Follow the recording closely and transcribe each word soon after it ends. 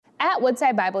At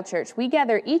Woodside Bible Church, we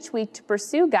gather each week to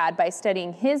pursue God by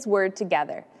studying His Word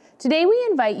together. Today, we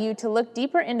invite you to look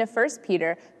deeper into 1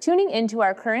 Peter, tuning into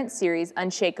our current series,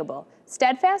 Unshakable,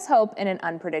 Steadfast Hope in an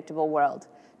Unpredictable World.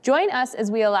 Join us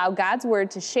as we allow God's Word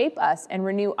to shape us and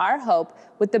renew our hope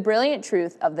with the brilliant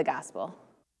truth of the gospel.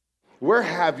 Where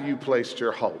have you placed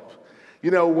your hope? You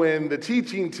know, when the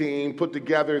teaching team put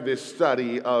together this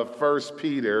study of 1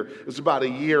 Peter, it was about a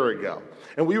year ago.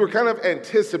 And we were kind of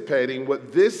anticipating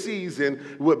what this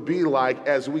season would be like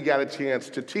as we got a chance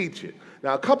to teach it.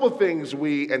 Now, a couple things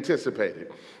we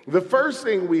anticipated. The first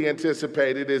thing we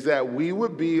anticipated is that we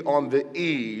would be on the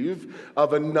eve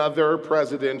of another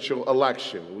presidential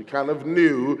election. We kind of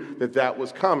knew that that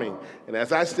was coming. And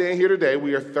as I stand here today,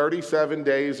 we are 37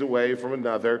 days away from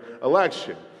another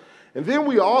election. And then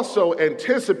we also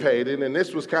anticipated, and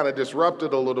this was kind of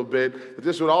disrupted a little bit, that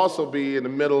this would also be in the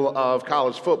middle of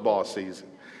college football season.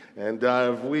 And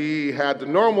if we had the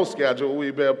normal schedule,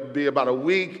 we'd be about a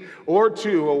week or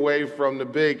two away from the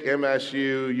big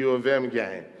MSU U of M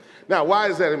game. Now, why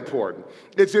is that important?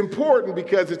 It's important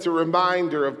because it's a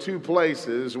reminder of two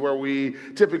places where we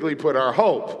typically put our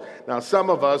hope. Now, some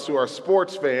of us who are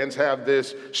sports fans have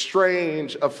this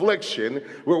strange affliction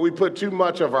where we put too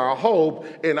much of our hope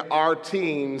in our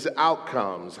team's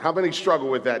outcomes. How many struggle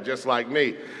with that just like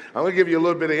me? I'm going to give you a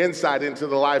little bit of insight into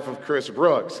the life of Chris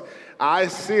Brooks. I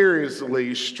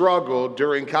seriously struggled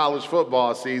during college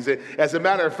football season. As a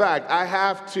matter of fact, I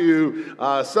have to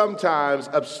sometimes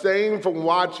abstain from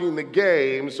watching the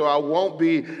game so I won't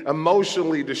be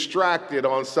emotionally distracted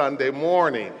on Sunday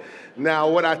morning. Now,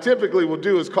 what I typically will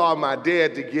do is call my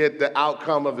dad to get the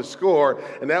outcome of the score,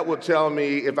 and that will tell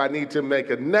me if I need to make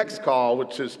a next call,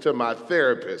 which is to my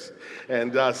therapist.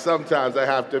 And sometimes I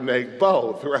have to make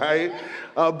both, right?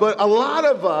 But a lot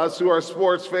of us who are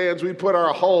sports fans, we put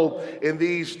our hope in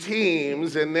these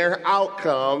teams and their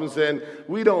outcomes, and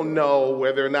we don't know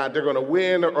whether or not they're going to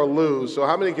win or lose. So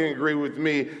how many can agree with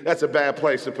me that's a bad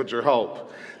place to put your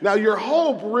hope? Now, your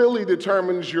hope really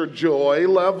determines your joy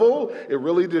level. It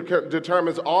really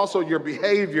determines also your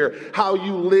behavior, how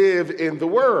you live in the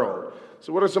world.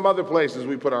 So what are some other places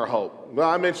we put our hope? Well,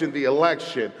 I mentioned the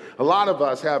election. A lot of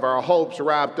us have our hopes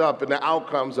wrapped up in the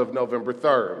outcomes of November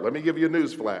 3rd. Let me give you a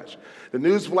news flash. The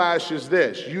news flash is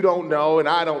this. You don't know and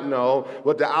I don't know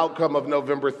what the outcome of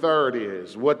November 3rd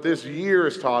is. What this year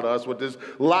has taught us, what this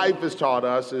life has taught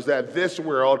us is that this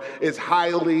world is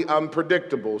highly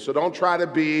unpredictable. So don't try to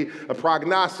be a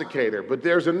prognosticator. But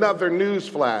there's another news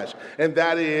flash, and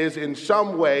that is in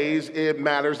some ways it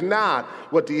matters not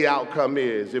what the outcome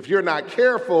is. If you're not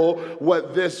careful,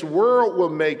 what this world will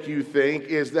make you think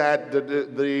is that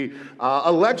the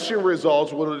election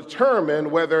results will determine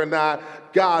whether or not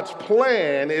God's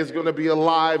plan is going to be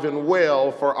alive and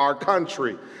well for our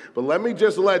country. But let me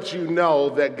just let you know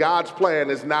that God's plan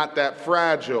is not that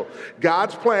fragile.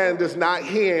 God's plan does not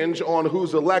hinge on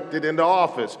who's elected into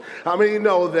office. How many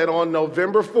know that on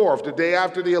November 4th, the day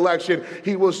after the election,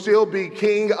 he will still be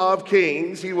King of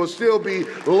Kings, he will still be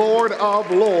Lord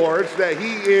of Lords, that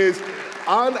he is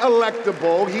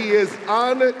unelectable, he is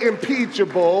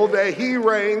unimpeachable, that he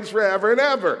reigns forever and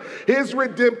ever. His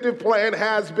redemptive plan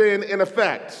has been in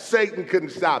effect. Satan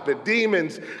couldn't stop it.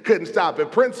 Demons couldn't stop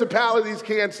it. Principalities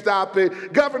can't stop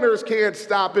it. Governors can't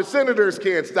stop it. Senators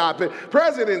can't stop it.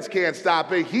 Presidents can't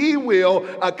stop it. He will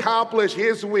accomplish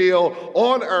his will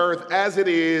on earth as it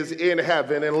is in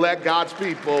heaven. And let God's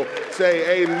people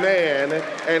say amen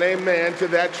and amen to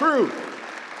that truth.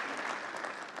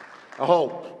 I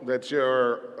hope that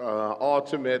your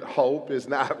ultimate hope is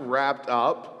not wrapped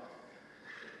up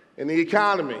in the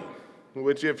economy,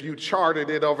 which if you charted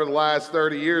it over the last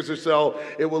 30 years or so,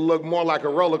 it will look more like a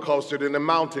roller coaster than a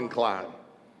mountain climb.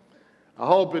 I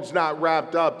hope it's not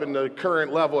wrapped up in the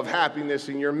current level of happiness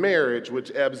in your marriage,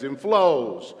 which ebbs and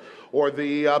flows, or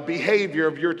the behavior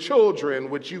of your children,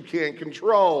 which you can't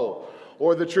control,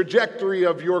 or the trajectory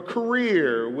of your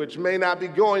career, which may not be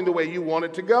going the way you want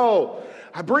it to go.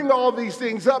 I bring all these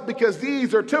things up because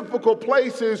these are typical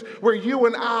places where you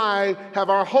and I have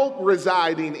our hope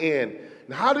residing in.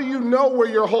 And how do you know where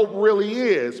your hope really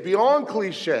is? Beyond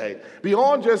cliche,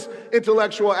 beyond just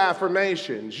intellectual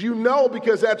affirmations. You know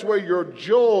because that's where your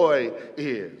joy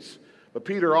is. But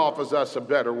Peter offers us a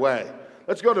better way.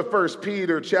 Let's go to 1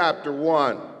 Peter chapter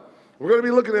 1. We're going to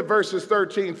be looking at verses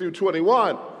 13 through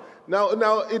 21.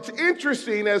 Now, it's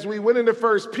interesting as we went into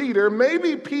 1 Peter,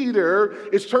 maybe Peter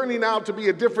is turning out to be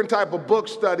a different type of book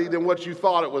study than what you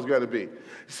thought it was going to be.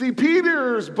 See,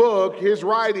 Peter's book, his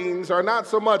writings, are not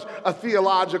so much a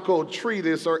theological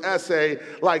treatise or essay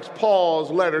like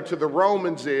Paul's letter to the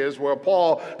Romans is, where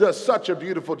Paul does such a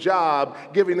beautiful job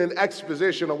giving an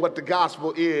exposition of what the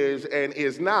gospel is and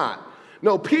is not.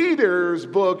 No, Peter's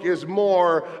book is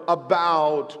more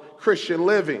about Christian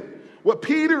living. What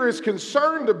Peter is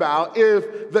concerned about,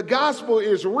 if the gospel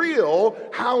is real,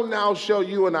 how now shall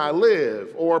you and I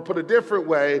live? Or put a different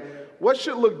way, what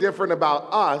should look different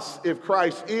about us if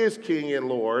Christ is King and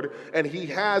Lord and he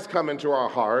has come into our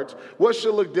hearts? What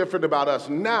should look different about us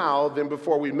now than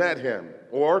before we met him?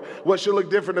 Or what should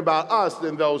look different about us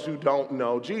than those who don't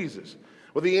know Jesus?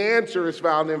 Well, the answer is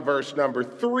found in verse number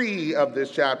 3 of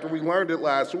this chapter. We learned it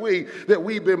last week that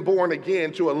we've been born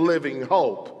again to a living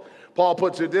hope. Paul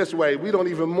puts it this way, we don't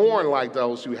even mourn like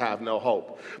those who have no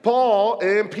hope. Paul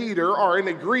and Peter are in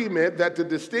agreement that the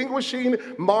distinguishing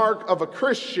mark of a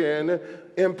Christian,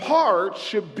 in part,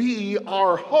 should be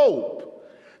our hope.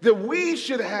 That we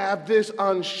should have this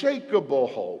unshakable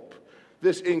hope,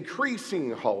 this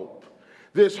increasing hope,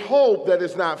 this hope that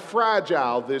is not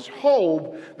fragile, this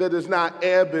hope that does not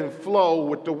ebb and flow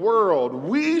with the world.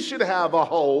 We should have a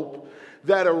hope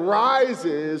that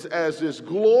arises as this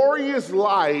glorious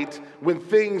light when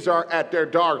things are at their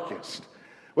darkest.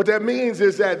 What that means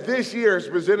is that this year has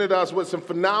presented us with some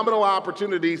phenomenal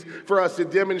opportunities for us to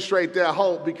demonstrate that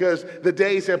hope because the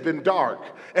days have been dark.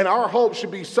 And our hope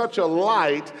should be such a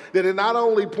light that it not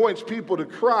only points people to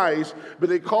Christ,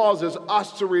 but it causes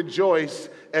us to rejoice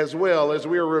as well as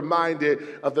we are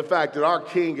reminded of the fact that our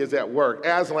King is at work.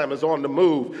 Aslan is on the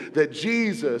move, that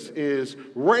Jesus is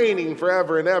reigning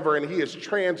forever and ever, and he is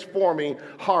transforming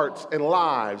hearts and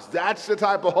lives. That's the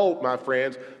type of hope, my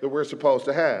friends, that we're supposed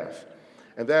to have.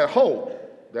 And that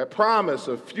hope, that promise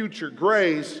of future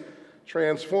grace,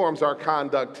 transforms our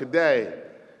conduct today.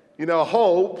 You know,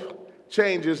 hope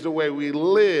changes the way we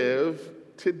live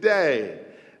today.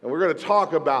 And we're going to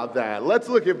talk about that. Let's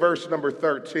look at verse number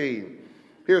 13.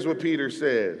 Here's what Peter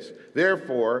says.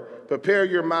 Therefore, prepare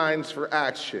your minds for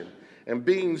action, and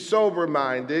being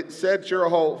sober-minded, set your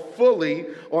hope fully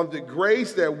on the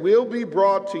grace that will be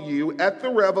brought to you at the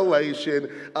revelation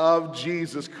of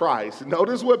Jesus Christ.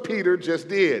 Notice what Peter just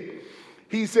did.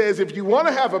 He says, if you want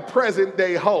to have a present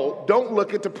day hope, don't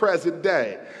look at the present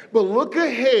day, but look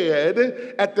ahead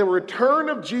at the return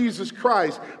of Jesus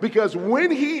Christ, because when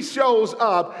he shows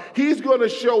up, he's going to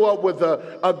show up with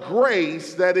a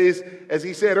grace that is, as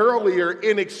he said earlier,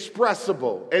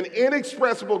 inexpressible, an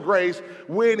inexpressible grace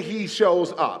when he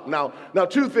shows up. Now,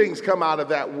 two things come out of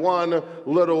that one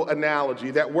little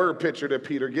analogy, that word picture that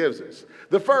Peter gives us.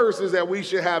 The first is that we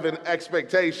should have an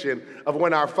expectation of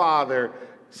when our Father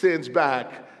sends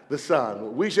back the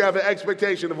Son. We should have an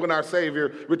expectation of when our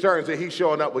Savior returns that he's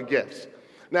showing up with gifts.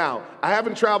 Now, I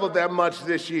haven't traveled that much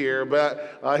this year,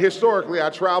 but historically I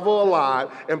travel a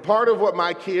lot, and part of what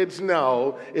my kids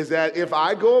know is that if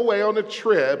I go away on a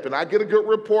trip and I get a good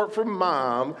report from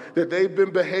Mom that they've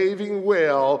been behaving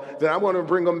well, then I'm going to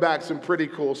bring them back some pretty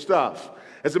cool stuff.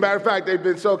 As a matter of fact, they've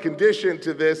been so conditioned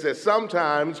to this that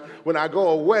sometimes when I go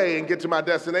away and get to my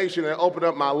destination and open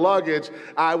up my luggage,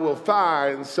 I will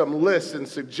find some lists and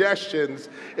suggestions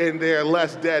in there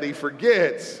lest Daddy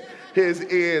forgets his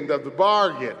end of the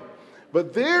bargain.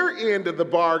 But their end of the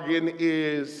bargain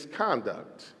is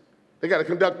conduct. They got to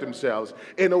conduct themselves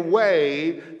in a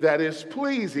way that is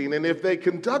pleasing. And if they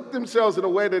conduct themselves in a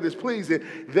way that is pleasing,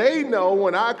 they know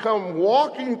when I come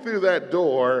walking through that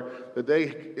door that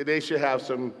they should have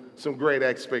some great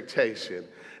expectation.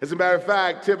 As a matter of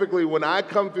fact, typically when I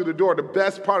come through the door, the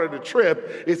best part of the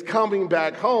trip is coming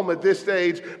back home. At this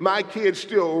stage, my kids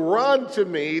still run to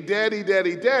me, Daddy,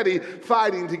 Daddy, Daddy,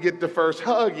 fighting to get the first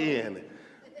hug in,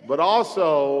 but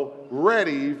also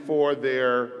ready for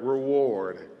their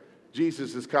reward.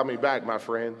 Jesus is coming back, my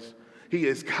friends. He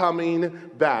is coming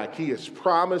back. He has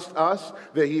promised us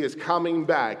that he is coming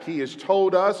back. He has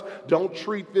told us, don't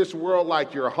treat this world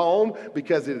like your home,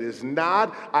 because it is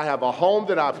not. I have a home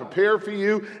that I prepared for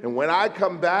you, and when I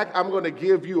come back, I'm going to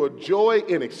give you a joy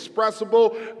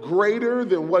inexpressible, greater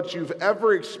than what you've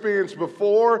ever experienced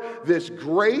before, this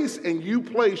grace, and you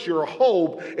place your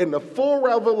hope in the full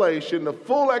revelation, the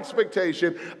full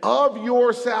expectation of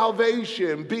your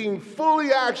salvation being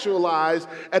fully actualized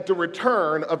at the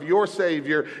return of your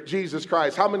Savior, Jesus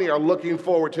Christ. How many are looking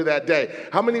forward to that day?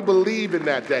 How many believe in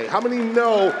that day? How many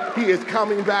know he is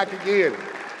coming back again?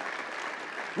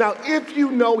 Now, if you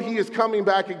know he is coming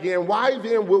back again, why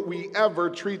then would we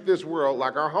ever treat this world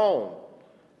like our home?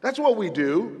 That's what we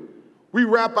do. We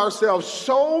wrap ourselves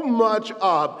so much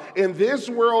up in this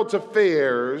world's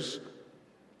affairs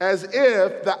as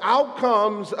if the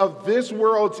outcomes of this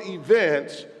world's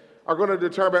events are going to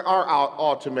determine our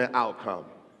ultimate outcome.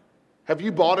 Have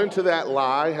you bought into that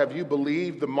lie? Have you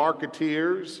believed the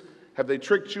marketeers? Have they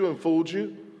tricked you and fooled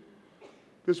you?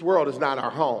 This world is not our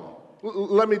home.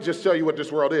 Let me just tell you what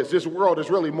this world is. This world is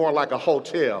really more like a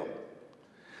hotel.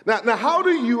 Now, how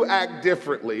do you act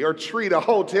differently or treat a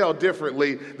hotel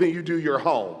differently than you do your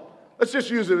home? Let's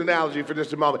just use an analogy for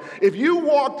just a moment. If you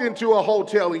walked into a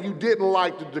hotel and you didn't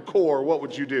like the decor, what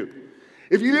would you do?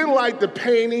 If you didn't like the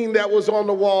painting that was on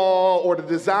the wall or the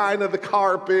design of the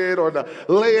carpet or the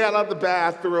layout of the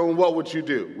bathroom, what would you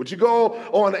do? Would you go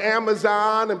on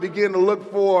Amazon and begin to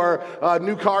look for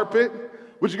new carpet?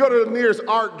 Would you go to the nearest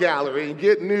art gallery and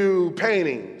get new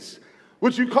paintings?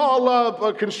 Would you call up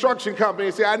a construction company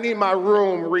and say, I need my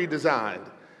room redesigned?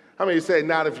 How many say,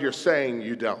 not if you're saying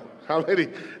you don't? How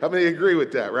many agree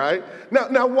with that, right?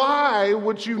 Now, why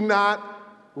would you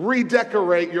not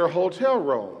redecorate your hotel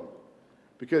room?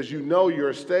 Because you know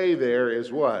your stay there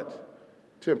is what?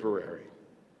 Temporary.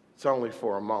 It's only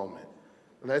for a moment.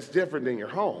 And that's different than your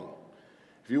home.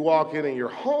 If you walk in and your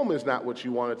home is not what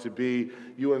you want it to be,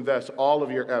 you invest all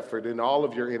of your effort and all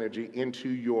of your energy into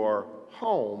your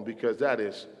home because that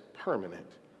is permanent.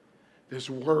 This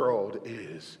world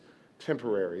is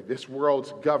temporary. This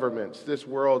world's governments, this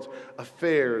world's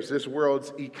affairs, this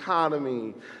world's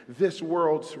economy, this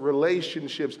world's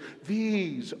relationships,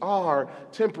 these are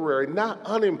temporary, not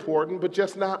unimportant, but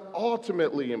just not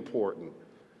ultimately important.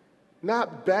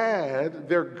 Not bad,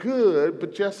 they're good,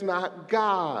 but just not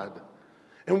God.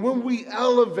 And when we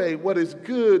elevate what is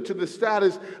good to the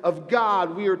status of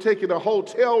God, we are taking a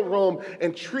hotel room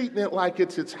and treating it like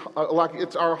it's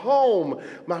our home.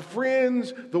 My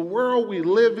friends, the world we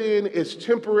live in is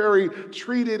temporary.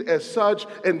 Treat it as such,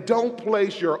 and don't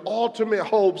place your ultimate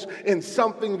hopes in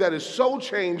something that is so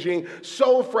changing,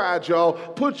 so fragile.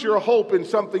 Put your hope in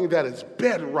something that is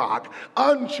bedrock,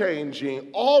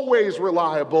 unchanging, always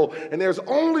reliable, and there's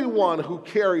only one who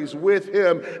carries with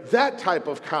him that type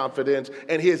of confidence,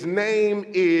 and his name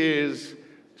is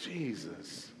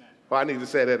Jesus. Well, I need to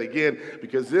say that again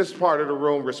because this part of the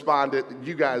room responded,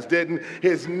 you guys didn't.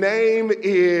 His name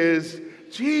is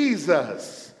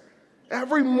Jesus.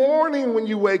 Every morning when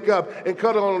you wake up and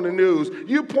cut on the news,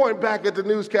 you point back at the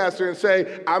newscaster and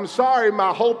say, I'm sorry,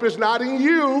 my hope is not in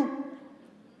you.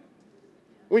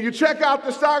 When you check out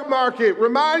the stock market,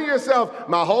 remind yourself,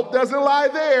 my hope doesn't lie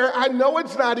there. I know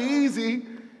it's not easy.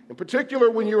 In particular,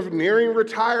 when you're nearing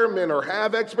retirement or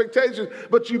have expectations,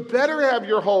 but you better have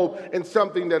your hope in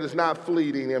something that is not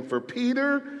fleeting. And for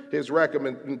Peter, his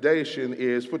recommendation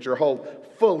is put your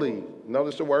hope fully,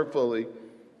 notice the word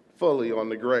fully on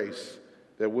the grace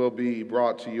that will be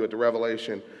brought to you at the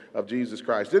revelation of Jesus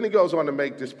Christ. Then he goes on to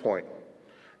make this point,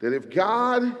 that if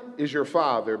God is your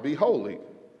Father, be holy.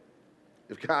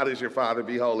 If God is your Father,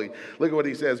 be holy. Look at what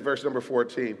he says, verse number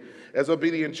 14. As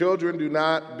obedient children, do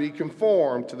not be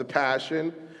conformed to the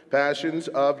passions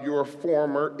of your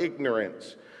former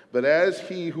ignorance. But as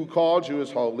he who called you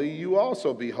is holy, you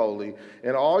also be holy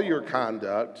in all your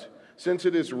conduct, since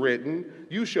it is written,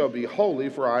 you shall be holy,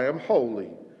 for I am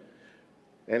holy.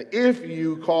 And if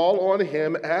you call on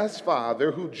him as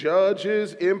Father, who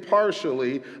judges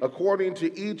impartially according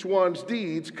to each one's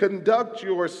deeds, conduct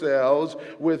yourselves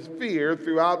with fear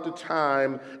throughout the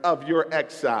time of your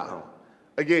exile.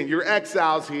 Again, you're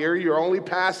exiles here. You're only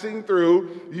passing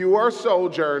through. You are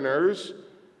sojourners.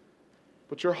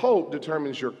 But your hope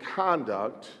determines your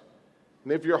conduct.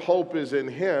 And if your hope is in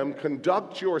him,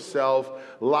 conduct yourself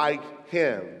like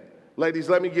him. Ladies,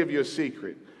 let me give you a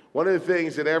secret. One of the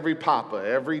things that every papa,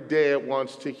 every dad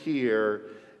wants to hear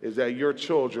is that your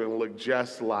children look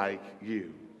just like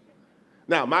you.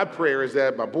 Now, my prayer is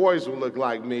that my boys will look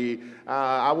like me.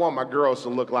 I want my girls to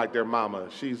look like their mama.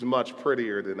 She's much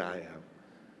prettier than I am.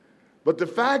 But the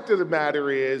fact of the matter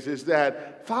is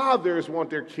that fathers want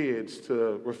their kids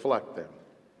to reflect them,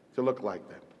 to look like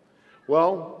them.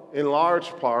 Well, in large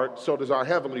part, so does our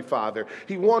Heavenly Father.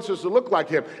 He wants us to look like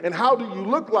him. And how do you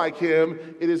look like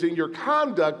him? It is in your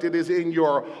conduct. It is in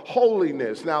your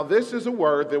holiness. Now, this is a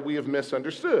word that we have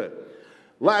misunderstood.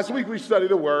 Last week, we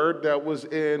studied a word that was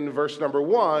in verse number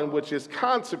 1, which is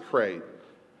consecrate.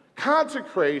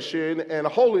 Consecration and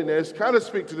holiness kind of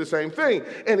speak to the same thing.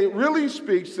 And it really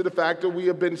speaks to the fact that we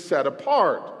have been set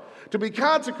apart. To be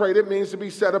consecrated means to be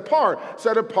set apart.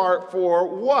 Set apart for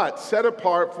what? Set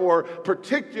apart for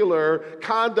particular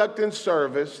conduct and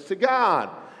service to God.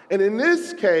 And in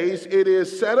this case, it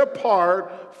is set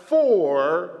apart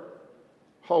for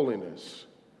holiness.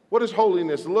 What does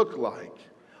holiness look like?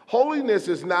 Holiness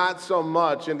is not so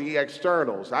much in the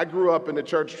externals. I grew up in the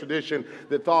church tradition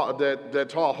that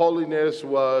taught holiness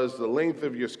was the length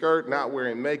of your skirt, not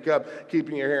wearing makeup,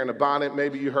 keeping your hair in a bonnet.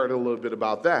 Maybe you heard a little bit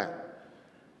about that.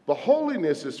 But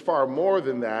holiness is far more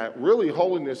than that. Really,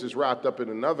 holiness is wrapped up in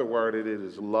another word, and it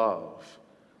is love.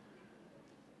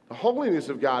 The holiness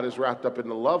of God is wrapped up in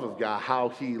the love of God, how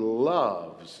he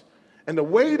loves. And the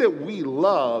way that we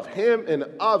love him and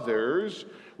others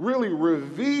really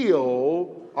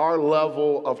reveal our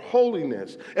level of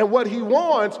holiness. And what he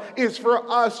wants is for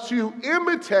us to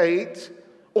imitate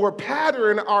or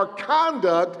pattern our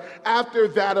conduct after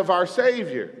that of our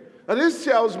Savior. Now, this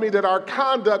tells me that our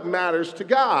conduct matters to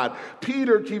God.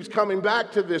 Peter keeps coming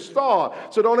back to this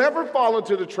thought. So don't ever fall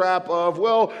into the trap of,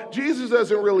 well, Jesus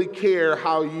doesn't really care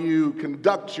how you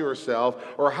conduct yourself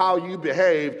or how you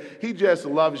behave. He just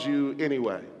loves you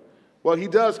anyway. Well, he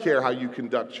does care how you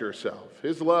conduct yourself.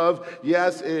 His love,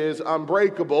 yes, is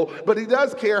unbreakable, but he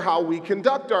does care how we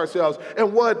conduct ourselves.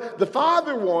 And what the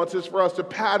Father wants is for us to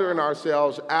pattern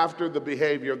ourselves after the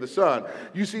behavior of the Son.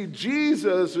 You see,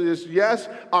 Jesus is, yes,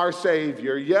 our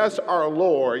Savior, yes, our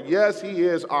Lord, yes, he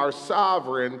is our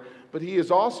sovereign, but he is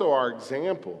also our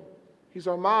example. He's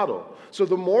our model. So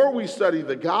the more we study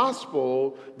the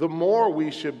gospel, the more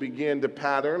we should begin to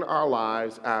pattern our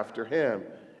lives after him,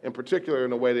 in particular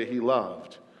in the way that he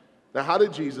loved. Now, how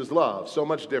did Jesus love? So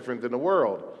much different than the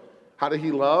world. How did he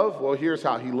love? Well, here's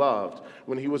how he loved.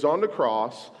 When he was on the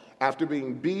cross, after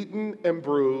being beaten and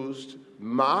bruised,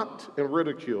 mocked and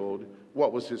ridiculed,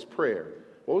 what was his prayer?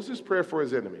 What was his prayer for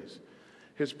his enemies?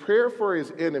 His prayer for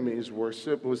his enemies was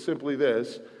simply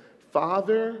this: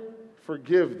 Father,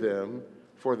 forgive them,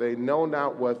 for they know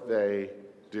not what they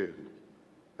do.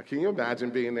 Now, can you imagine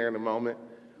being there in the moment?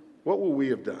 What would we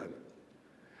have done?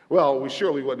 Well, we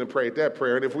surely wouldn't have prayed that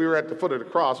prayer. And if we were at the foot of the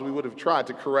cross, we would have tried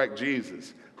to correct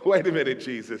Jesus. Wait a minute,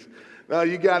 Jesus. No,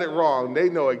 you got it wrong. They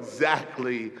know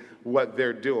exactly what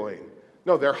they're doing.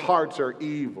 No, their hearts are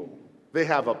evil. They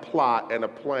have a plot and a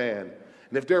plan.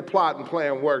 And if their plot and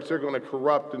plan works, they're going to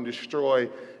corrupt and destroy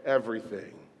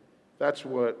everything. That's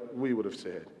what we would have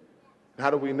said. How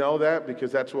do we know that?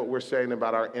 Because that's what we're saying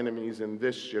about our enemies in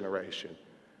this generation.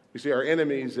 You see, our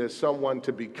enemies as someone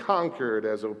to be conquered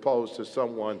as opposed to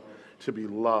someone to be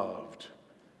loved.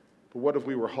 But what if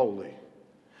we were holy?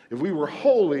 If we were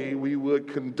holy, we would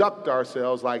conduct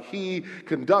ourselves like he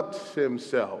conducts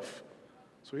himself.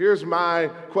 So here's my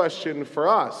question for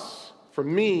us, for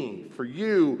me, for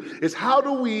you, is how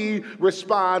do we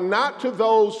respond not to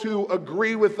those who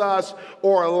agree with us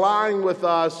or align with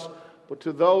us, but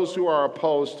to those who are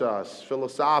opposed to us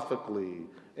philosophically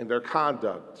in their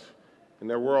conduct, in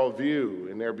their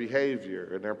worldview, in their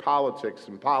behavior, in their politics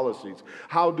and policies?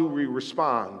 How do we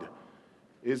respond?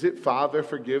 Is it, Father,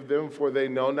 forgive them, for they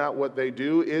know not what they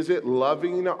do? Is it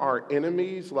loving our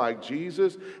enemies like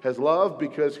Jesus has loved?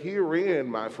 Because herein,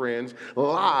 my friends,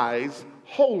 lies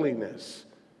holiness.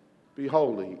 Be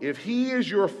holy. If he is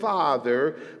your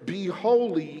Father, be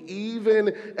holy,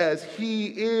 even as he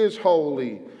is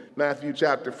holy. Matthew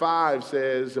chapter 5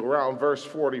 says, around verse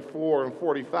 44 and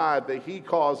 45, that he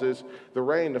causes the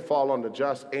rain to fall on the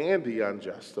just and the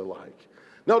unjust alike.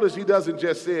 Notice he doesn't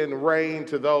just send rain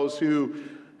to those who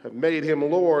have made him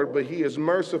Lord, but he is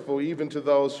merciful even to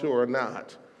those who are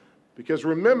not. Because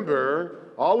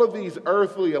remember, all of these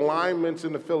earthly alignments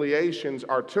and affiliations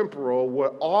are temporal.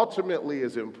 What ultimately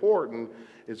is important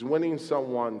is winning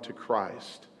someone to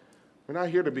Christ. We're not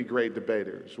here to be great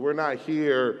debaters. We're not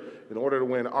here in order to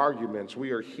win arguments.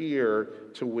 We are here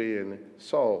to win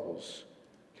souls.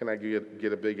 Can I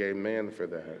get a big amen for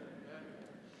that?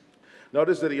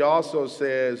 Notice that he also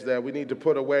says that we need to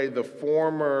put away the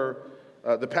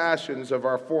passions of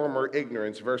our former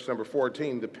ignorance. Verse number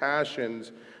 14, the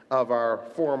passions of our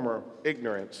former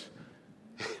ignorance.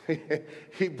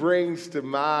 He brings to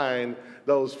mind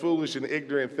those foolish and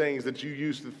ignorant things that you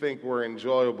used to think were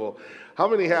enjoyable. How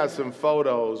many have some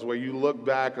photos where you look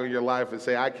back on your life and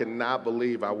say, I cannot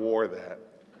believe I wore that?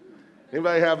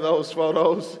 Anybody have those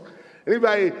photos?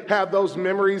 Anybody have those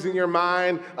memories in your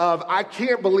mind of, I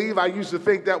can't believe I used to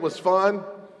think that was fun?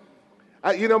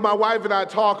 My wife and I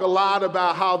talk a lot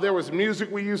about how there was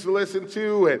music we used to listen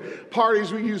to and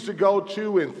parties we used to go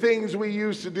to and things we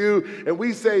used to do. And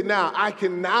we say now, I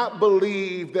cannot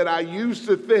believe that I used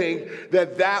to think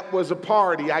that that was a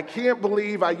party. I can't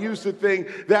believe I used to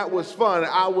think that was fun.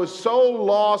 I was so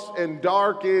lost and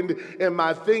darkened in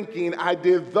my thinking. I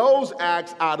did those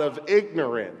acts out of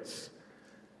ignorance.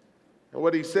 And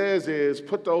what he says is,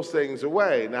 put those things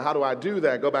away. Now, how do I do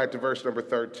that? Go back to verse number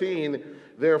 13.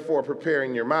 Therefore,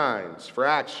 preparing your minds for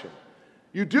action.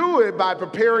 You do it by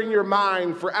preparing your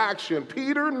mind for action.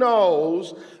 Peter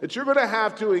knows that you're going to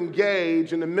have to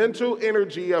engage in the mental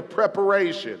energy of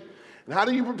preparation. And how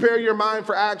do you prepare your mind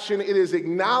for action? It is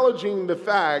acknowledging the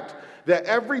fact that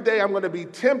every day I'm going to be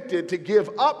tempted to give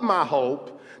up my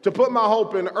hope, to put my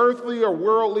hope in earthly or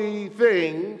worldly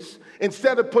things,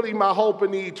 instead of putting my hope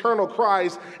in the eternal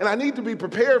Christ. And I need to be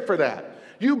prepared for that.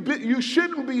 You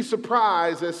shouldn't be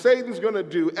surprised that Satan's going to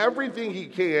do everything he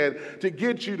can to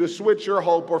get you to switch your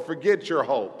hope or forget your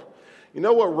hope. You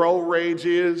know what road rage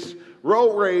is?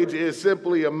 Road rage is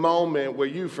simply a moment where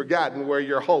you've forgotten where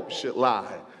your hope should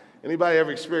lie. Anybody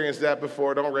ever experienced that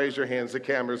before? Don't raise your hands. The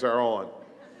cameras are on.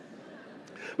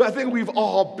 But I think we've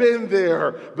all been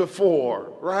there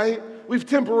before, right? We've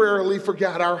temporarily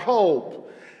forgot our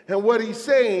hope. And what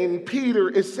Peter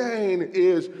is saying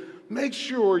is, make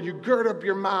sure you gird up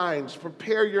your minds,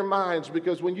 prepare your minds,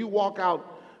 because when you walk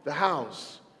out the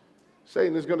house,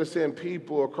 Satan is going to send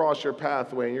people across your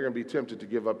pathway, and you're going to be tempted to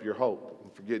give up your hope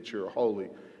and forget you're holy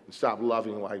and stop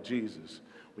loving like Jesus.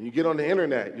 When you get on the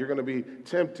internet, you're going to be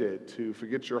tempted to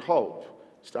forget your hope,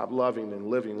 stop loving and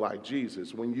living like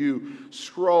Jesus. When you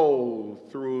scroll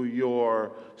through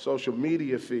your social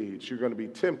media feeds, you're going to be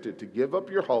tempted to give up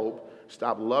your hope,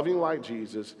 stop loving like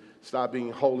Jesus, stop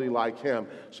being holy like him.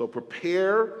 So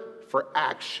prepare for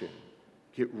action.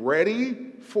 Get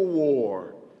ready for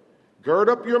war. Gird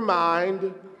up your mind.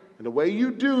 And the way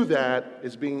you do that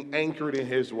is being anchored in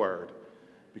his word.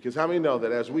 Because how many know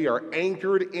that as we are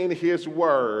anchored in his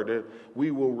word,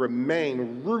 we will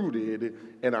remain rooted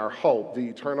in our hope, the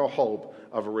eternal hope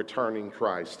of a returning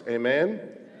Christ. Amen?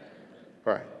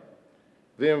 All right.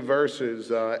 Then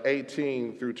verses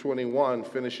 18 through 21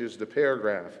 finishes the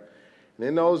paragraph. And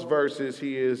in those verses,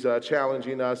 he is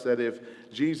challenging us that if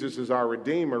Jesus is our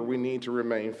Redeemer, we need to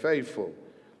remain faithful.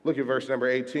 Look at verse number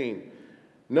 18.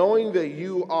 Knowing that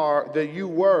you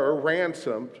were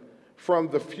ransomed from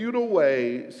the futile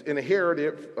ways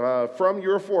inherited from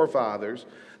your forefathers,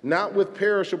 not with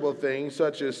perishable things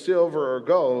such as silver or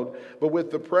gold, but with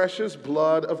the precious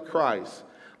blood of Christ,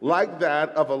 like that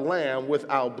of a lamb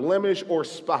without blemish or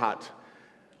spot.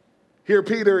 Here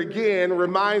Peter again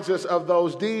reminds us of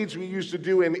those deeds we used to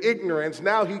do in ignorance.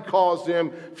 Now he calls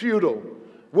them futile.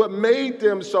 What made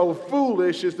them so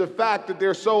foolish is the fact that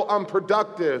they're so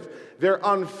unproductive. They're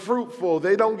unfruitful.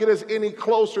 They don't get us any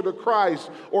closer to Christ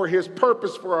or his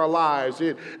purpose for our lives.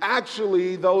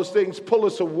 Those things pull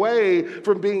us away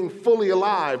from being fully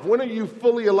alive. When are you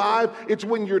fully alive? It's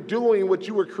when you're doing what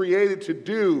you were created to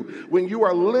do. When you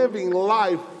are living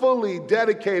life fully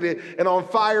dedicated and on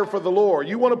fire for the Lord.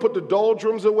 You want to put the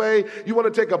doldrums away? You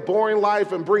want to take a boring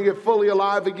life and bring it fully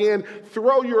alive again?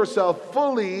 Throw yourself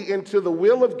fully into the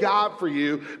will of God for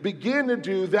you. Begin to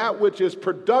do that which is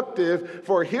productive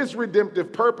for his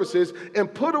redemptive purposes,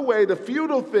 and put away the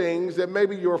futile things that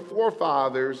maybe your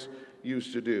forefathers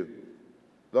used to do.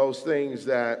 Those things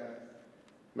that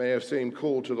may have seemed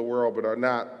cool to the world but are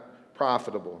not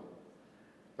profitable.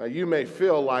 Now you may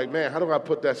feel like, man, how do I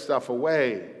put that stuff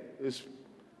away? It's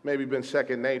maybe been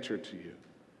second nature to you.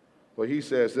 Well, he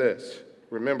says this.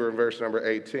 Remember in verse number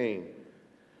 18,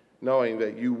 knowing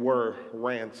that you were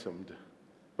ransomed.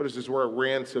 What does this word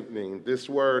ransom mean? This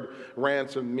word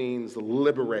ransom means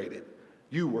liberated.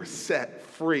 You were set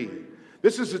free.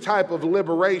 This is the type of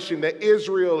liberation that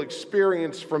Israel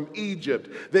experienced from Egypt.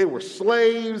 They were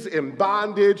slaves in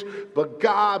bondage, but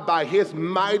God, by his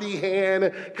mighty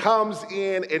hand, comes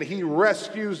in and he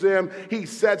rescues them. He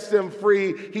sets them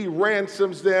free. He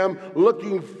ransoms them,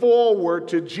 looking forward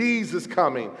to Jesus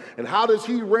coming. And how does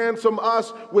he ransom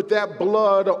us? With that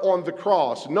blood on the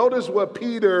cross. Notice what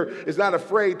Peter is not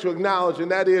afraid to acknowledge, and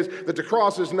that is that the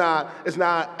cross is not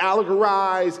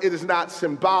allegorized. It is not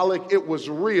symbolic. It was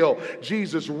real.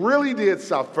 Jesus really did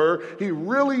suffer. He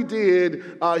really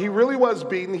was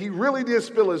beaten. He really did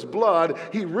spill his blood.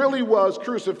 He really was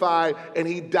crucified, and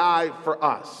he died for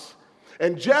us.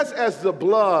 And just as the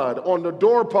blood on the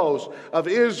doorpost of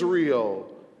Israel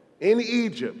in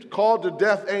Egypt called the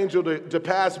death angel to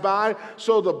pass by,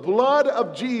 so the blood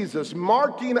of Jesus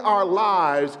marking our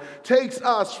lives takes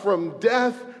us from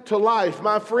death to life.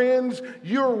 My friends,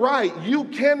 you're right. You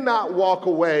cannot walk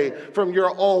away from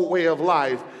your old way of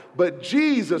life. But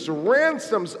Jesus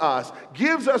ransoms us,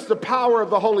 gives us the power of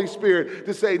the Holy Spirit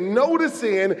to say no to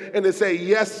sin and to say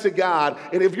yes to God.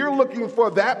 And if you're looking for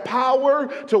that power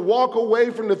to walk away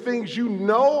from the things you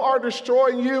know are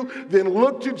destroying you, then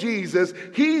look to Jesus.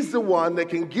 He's the one that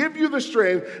can give you the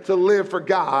strength to live for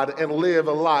God and live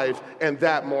a life, and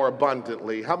that more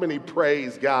abundantly. How many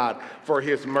praise God for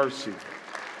his mercy?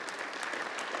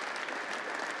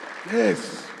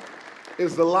 This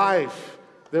is the life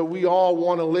that we all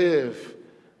want to live.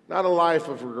 not a life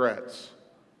of regrets,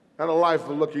 not a life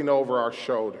of looking over our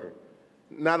shoulder,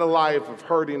 not a life of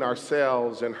hurting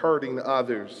ourselves and hurting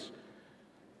others.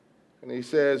 And he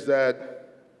says that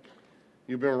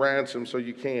you've been ransomed so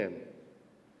you can.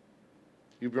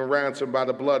 You've been ransomed by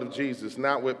the blood of Jesus,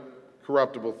 not with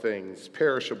corruptible things,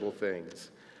 perishable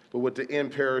things, but with the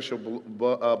imperishable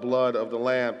blood of the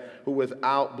Lamb, who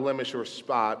without blemish or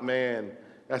spot. Man,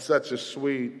 that's such a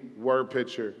sweet word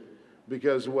picture,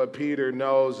 because what Peter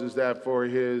knows is that for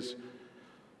his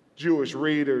Jewish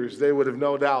readers, they would have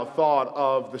no doubt thought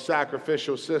of the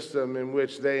sacrificial system in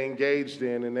which they engaged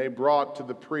in, and they brought to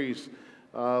the priest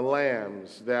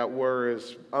lambs that were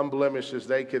as unblemished as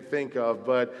they could think of.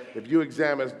 But if you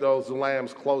examine those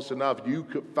lambs close enough, you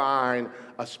could find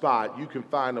a spot, you can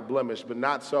find a blemish, but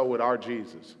not so with our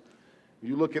Jesus.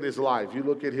 You look at his life, you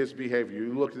look at his behavior,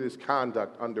 you look at his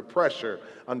conduct under pressure,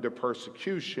 under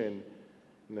persecution,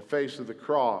 in the face of the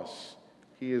cross,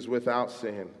 he is without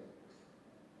sin.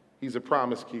 He's a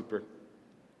promise keeper.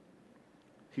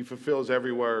 He fulfills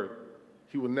every word.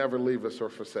 He will never leave us or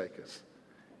forsake us.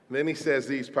 And then he says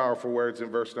these powerful words in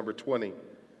verse number 20.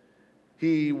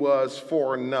 He was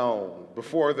foreknown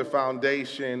before the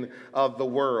foundation of the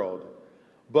world,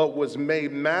 but was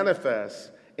made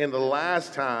manifest in the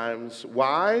last times.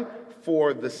 Why?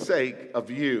 For the sake of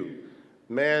you.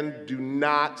 Man, do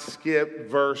not skip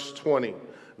verse 20.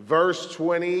 Verse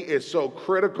 20 is so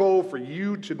critical for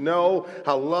you to know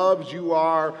how loved you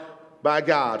are by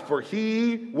God. For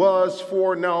he was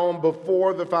foreknown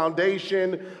before the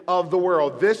foundation of the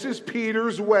world. This is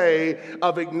Peter's way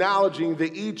of acknowledging the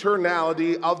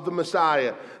eternality of the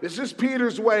Messiah. This is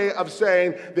Peter's way of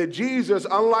saying that Jesus,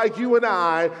 unlike you and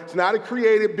I, is not a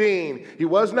created being. He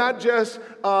was not just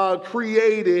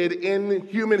created in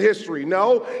human history.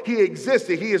 No, he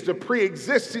existed. He is the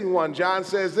pre-existing one. John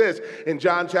says this in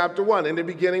John chapter 1. In the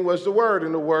beginning was the Word,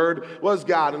 and the Word was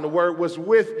God, and the Word was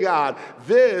with God.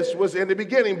 This was in the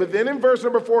beginning. But then in verse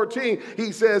number 14,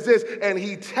 he says this, and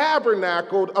he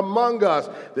tabernacled among us.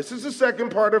 This is the second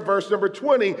part of verse number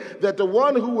 20, that the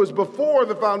one who was before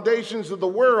the foundations of the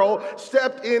world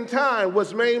stepped in time,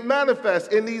 was made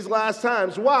manifest in these last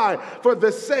times. Why? For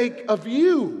the sake of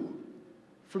you,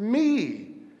 for me.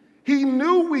 He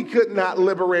knew we could not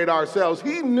liberate ourselves.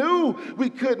 He knew we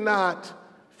could not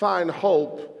find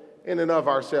hope in and of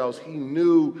ourselves. He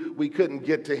knew we couldn't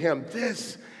get to him.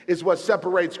 This is what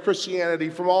separates Christianity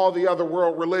from all the other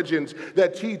world religions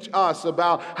that teach us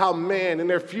about how man in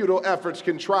their futile efforts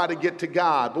can try to get to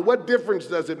God. But what difference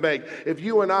does it make if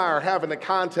you and I are having a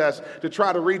contest to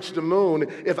try to reach the moon?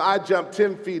 If I jump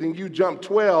 10 feet and you jump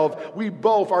 12, we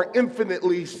both are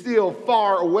infinitely still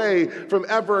far away from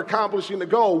ever accomplishing the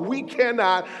goal. We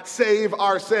cannot save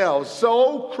ourselves.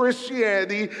 So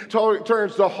Christianity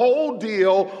turns the whole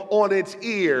deal on its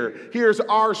ear. Here's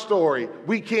our story.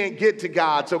 We can't get to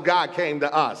God, so God came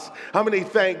to us. How many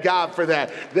thank God for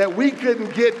that? That we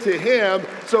couldn't get to him,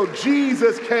 so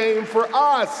Jesus came for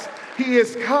us. He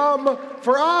has come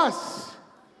for us.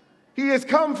 He has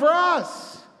come for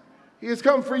us. He has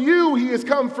come for you. He has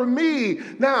come for me.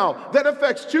 Now, that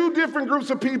affects two different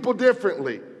groups of people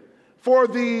differently. For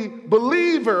the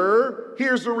believer,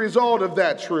 here's the result of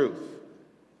that truth.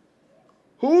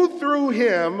 Who through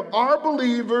him are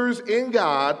believers in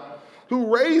God,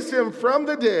 who raised him from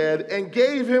the dead and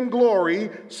gave him glory,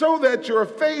 so that your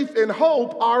faith and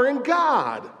hope are in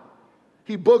God.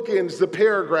 He bookends the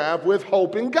paragraph with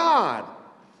hope in God.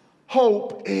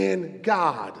 Hope in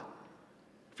God.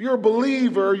 If you're a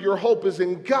believer, your hope is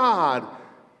in God,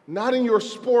 not in your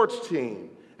sports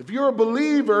team. If you're a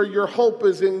believer, your hope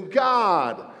is in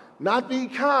God, not the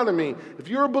economy. If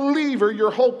you're a believer,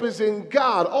 your hope is in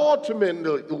God,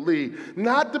 ultimately,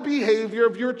 not the behavior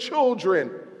of your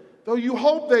children, though you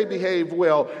hope they behave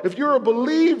well. If you're a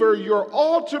believer, your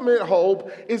ultimate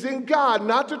hope is in God,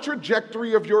 not the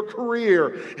trajectory of your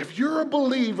career. If you're a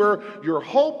believer, your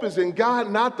hope is in God,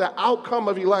 not the outcome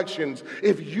of elections.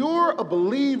 If you're a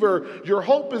believer, your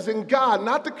hope is in God,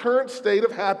 not the current state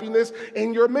of happiness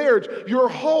in your marriage. Your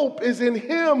hope is in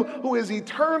him who is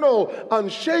eternal,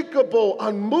 unshakable,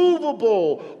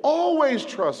 unmovable, always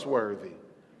trustworthy.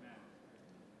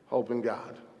 Hope in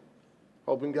God.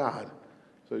 Hope in God.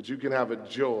 So that you can have a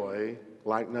joy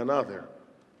like none other.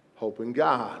 Hope in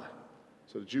God.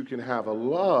 So that you can have a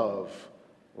love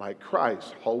like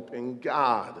Christ. Hope in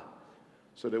God.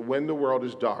 So that when the world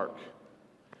is dark,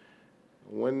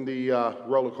 when the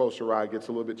roller coaster ride gets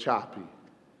a little bit choppy,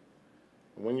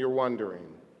 when you're wondering,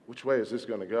 which way is this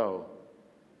going to go?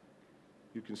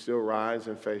 You can still rise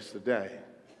and face the day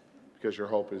because your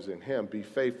hope is in him. Be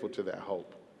faithful to that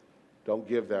hope. Don't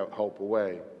give that hope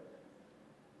away.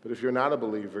 But if you're not a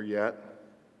believer yet,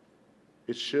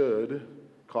 it should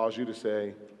cause you to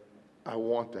say, I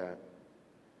want that.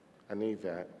 I need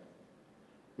that.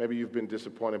 Maybe you've been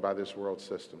disappointed by this world's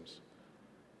systems.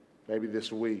 Maybe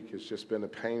this week it's just been a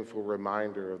painful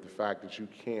reminder of the fact that you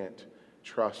can't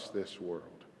trust this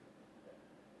world.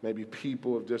 Maybe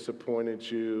people have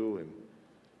disappointed you and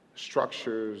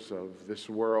structures of this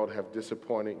world have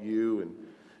disappointed you and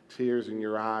tears in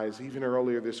your eyes. Even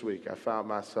earlier this week, I found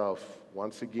myself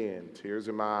once again, tears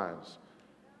in my eyes,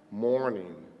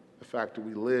 mourning the fact that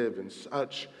we live in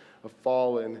such a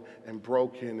fallen and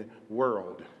broken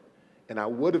world. And I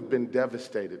would have been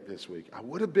devastated this week. I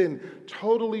would have been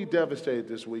totally devastated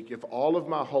this week if all of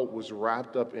my hope was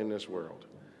wrapped up in this world.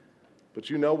 But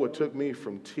you know what took me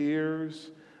from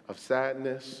tears of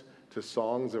sadness to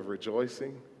songs of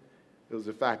rejoicing? It was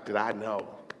the fact that I know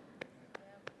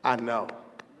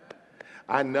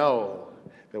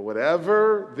that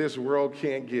whatever this world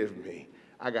can't give me,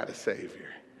 I got a Savior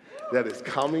that is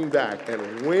coming back.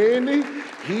 And when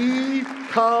he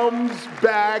comes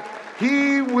back,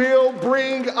 he will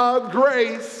bring a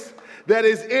grace that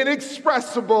is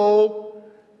inexpressible,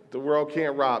 the world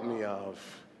can't rob me of.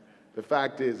 The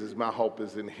fact is my hope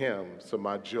is in him, so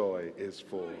my joy is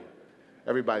full.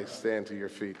 Everybody stand to your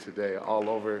feet today all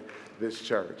over this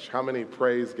church. How many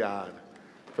praise God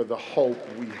for the hope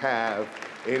we have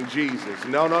in Jesus?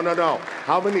 No.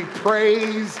 How many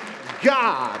praise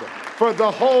God for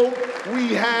the hope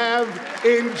we have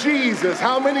in Jesus?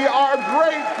 How many are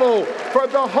grateful for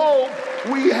the hope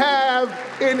we have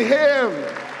in him?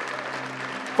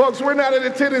 Folks, we're not at a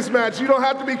tennis match. You don't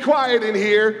have to be quiet in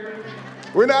here.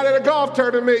 We're not at a golf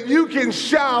tournament. You can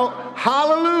shout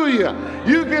hallelujah.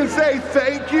 You can say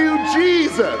thank you,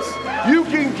 Jesus. You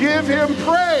can give him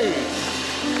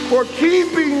praise for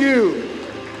keeping you.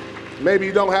 Maybe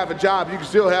you don't have a job. You can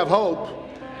still have hope.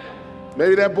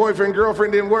 Maybe that boyfriend,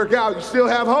 girlfriend didn't work out. You still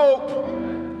have hope.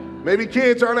 Maybe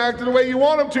kids aren't acting the way you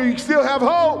want them to. You still have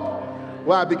hope.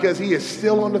 Why? Because he is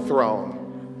still on the throne.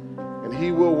 And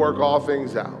he will work all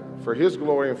things out for his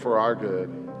glory and for our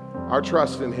good. Our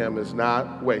trust in him is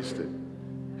not wasted.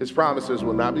 His promises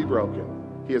will not be broken.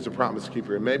 He is a promise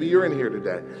keeper. And maybe you're in here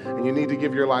today and you need to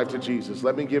give your life to Jesus.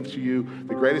 Let me give to you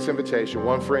the greatest invitation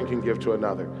one friend can give to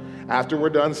another. After we're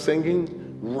done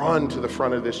singing, run to the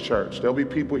front of this church. There'll be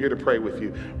people here to pray with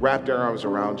you. Wrap their arms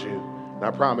around you. And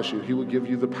I promise you, he will give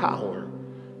you the power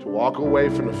to walk away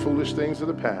from the foolish things of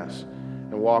the past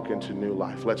and walk into new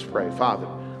life. Let's pray. Father,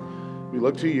 we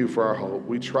look to you for our hope.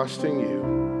 We trust in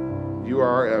you. You are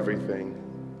our everything.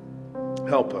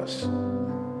 Help us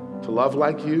to love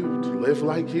like you, to live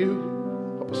like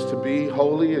you. Help us to be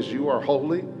holy as you are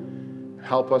holy.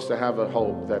 Help us to have a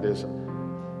hope that is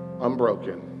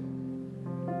unbroken.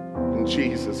 In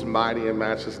Jesus' mighty and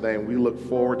matchless name, we look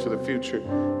forward to the future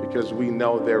because we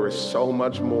know there is so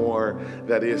much more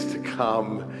that is to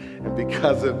come. And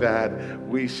because of that,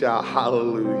 we shout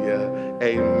hallelujah,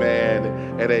 amen,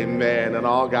 and amen. And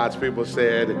all God's people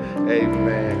said,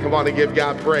 amen. Come on and give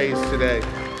God praise today.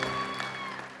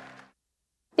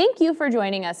 Thank you for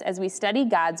joining us as we study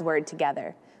God's Word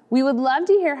together. We would love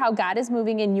to hear how God is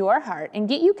moving in your heart and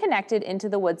get you connected into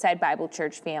the Woodside Bible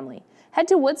Church family. Head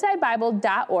to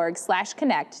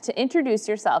woodsidebible.org/connect to introduce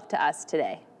yourself to us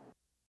today.